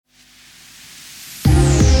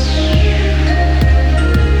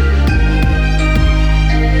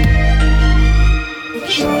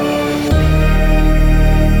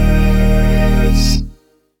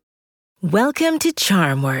Welcome to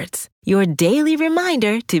Charm Words, your daily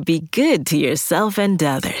reminder to be good to yourself and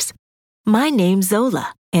others. My name's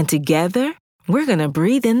Zola, and together, we're going to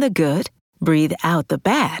breathe in the good, breathe out the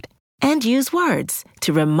bad, and use words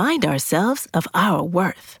to remind ourselves of our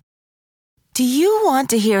worth. Do you want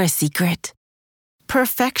to hear a secret?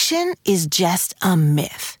 Perfection is just a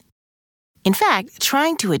myth. In fact,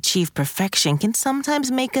 trying to achieve perfection can sometimes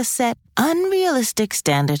make us set unrealistic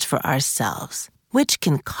standards for ourselves, which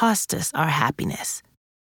can cost us our happiness.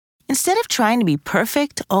 Instead of trying to be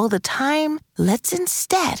perfect all the time, let's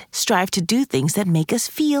instead strive to do things that make us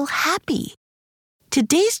feel happy.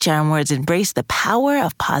 Today's charm words embrace the power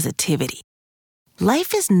of positivity.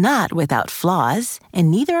 Life is not without flaws,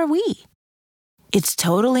 and neither are we. It's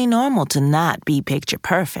totally normal to not be picture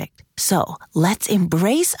perfect. So let's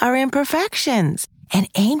embrace our imperfections and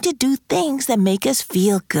aim to do things that make us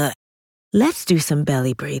feel good. Let's do some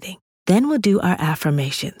belly breathing. Then we'll do our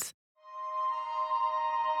affirmations.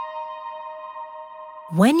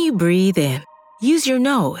 When you breathe in, use your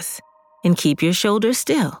nose and keep your shoulders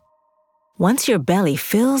still. Once your belly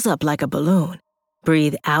fills up like a balloon,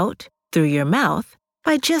 breathe out through your mouth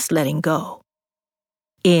by just letting go.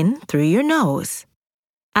 In through your nose,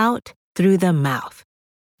 out through the mouth.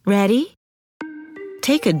 Ready?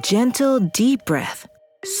 Take a gentle, deep breath,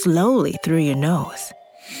 slowly through your nose.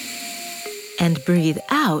 And breathe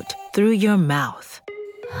out through your mouth.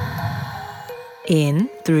 In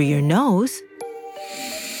through your nose,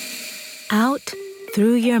 out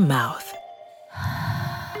through your mouth.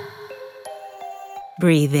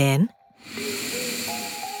 Breathe in.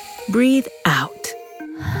 Breathe out.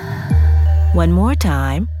 One more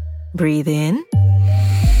time. Breathe in.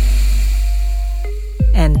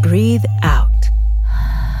 And breathe out.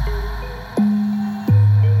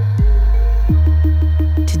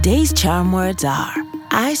 Today's charm words are,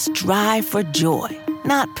 I strive for joy,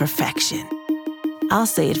 not perfection. I'll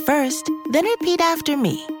say it first, then repeat after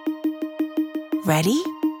me. Ready?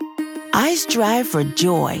 I strive for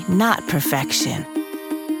joy, not perfection.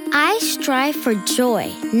 I strive for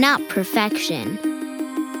joy, not perfection.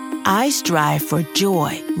 I strive for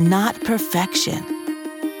joy, not perfection.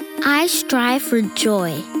 I strive for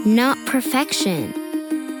joy, not perfection.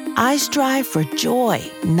 I strive for joy,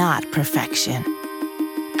 not perfection.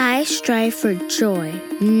 I strive for joy,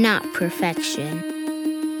 not perfection.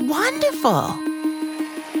 Wonderful!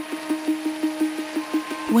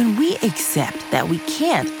 When we accept that we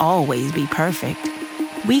can't always be perfect,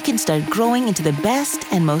 we can start growing into the best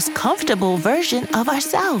and most comfortable version of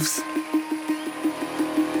ourselves.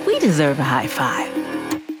 We deserve a high five.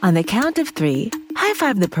 On the count of 3, high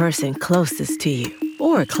five the person closest to you,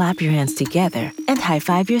 or clap your hands together and high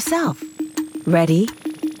five yourself. Ready?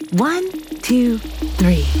 1, 2,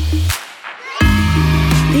 3.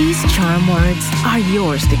 These charm words are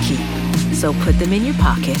yours to keep, so put them in your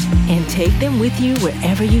pocket and take them with you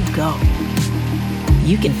wherever you go.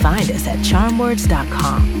 You can find us at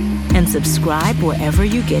charmwords.com and subscribe wherever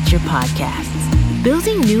you get your podcasts.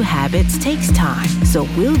 Building new habits takes time, so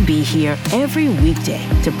we'll be here every weekday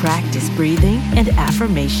to practice breathing and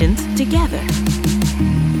affirmations together.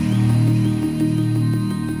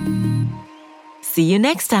 See you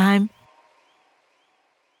next time.